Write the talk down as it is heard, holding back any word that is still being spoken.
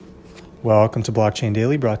Welcome to Blockchain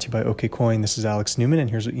Daily, brought to you by OKCoin. This is Alex Newman,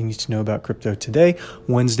 and here's what you need to know about crypto today,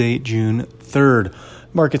 Wednesday, June 3rd.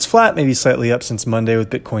 Market's flat, maybe slightly up since Monday,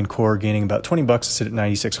 with Bitcoin Core gaining about $20 to sit at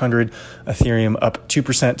 9,600. Ethereum up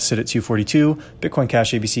 2% to sit at 242. Bitcoin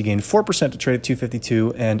Cash ABC gained 4% to trade at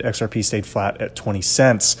 252, and XRP stayed flat at 20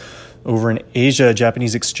 cents. Over in Asia,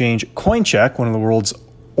 Japanese exchange Coincheck, one of the world's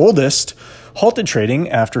oldest, halted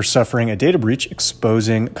trading after suffering a data breach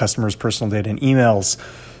exposing customers' personal data and emails.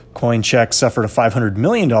 Coincheck suffered a $500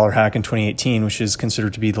 million hack in 2018, which is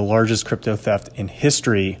considered to be the largest crypto theft in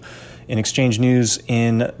history. In exchange news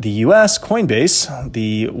in the U.S.,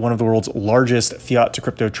 Coinbase, one of the world's largest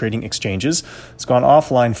fiat-to-crypto trading exchanges, has gone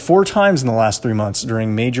offline 4 times in the last 3 months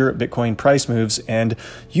during major Bitcoin price moves, and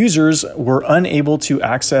users were unable to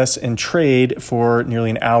access and trade for nearly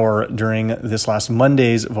an hour during this last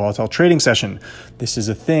Monday's volatile trading session. This is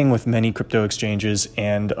a thing with many crypto exchanges,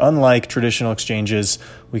 and unlike traditional exchanges,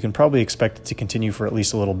 we can probably expect it to continue for at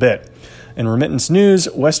least a little bit. In remittance news,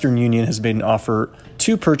 Western Union has made an offer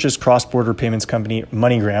to purchase cross-border payments company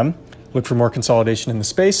MoneyGram. Look for more consolidation in the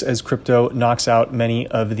space as crypto knocks out many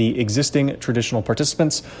of the existing traditional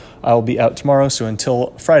participants. I'll be out tomorrow, so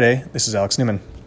until Friday, this is Alex Newman.